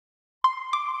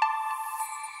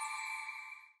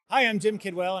Hi, I'm Jim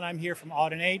Kidwell, and I'm here from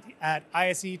Audinate at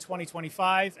ISE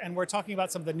 2025, and we're talking about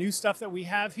some of the new stuff that we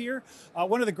have here.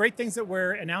 One of the great things that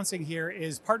we're announcing here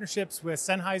is partnerships with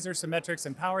Sennheiser, Symetrics,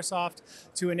 and PowerSoft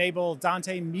to enable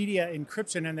Dante media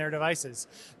encryption in their devices.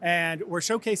 And we're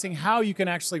showcasing how you can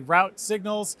actually route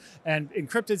signals and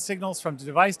encrypted signals from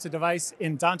device to device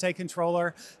in Dante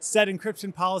Controller, set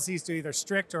encryption policies to either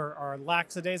strict or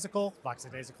lackadaisical.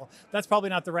 That's probably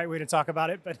not the right way to talk about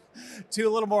it, but to a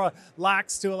little more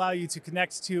lax to allow you to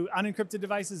connect to unencrypted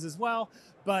devices as well.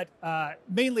 But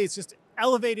mainly it's just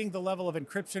elevating the level of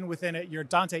encryption within your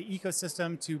Dante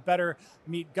ecosystem to better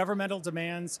meet governmental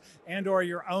demands and or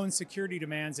your own security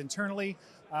demands internally.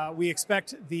 We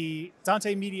expect the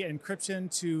Dante media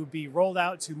encryption to be rolled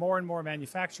out to more and more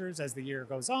manufacturers as the year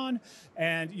goes on,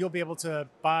 and you'll be able to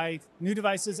buy new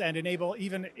devices and enable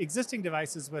even existing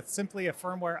devices with simply a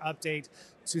firmware update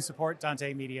to support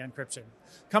Dante media encryption.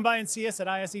 Come by and see us at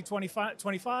ISE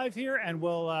 2025 here, and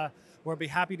we'll be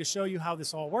happy to show you how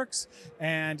this all works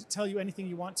and tell you anything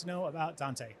you want to know about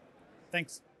Dante.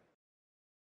 Thanks.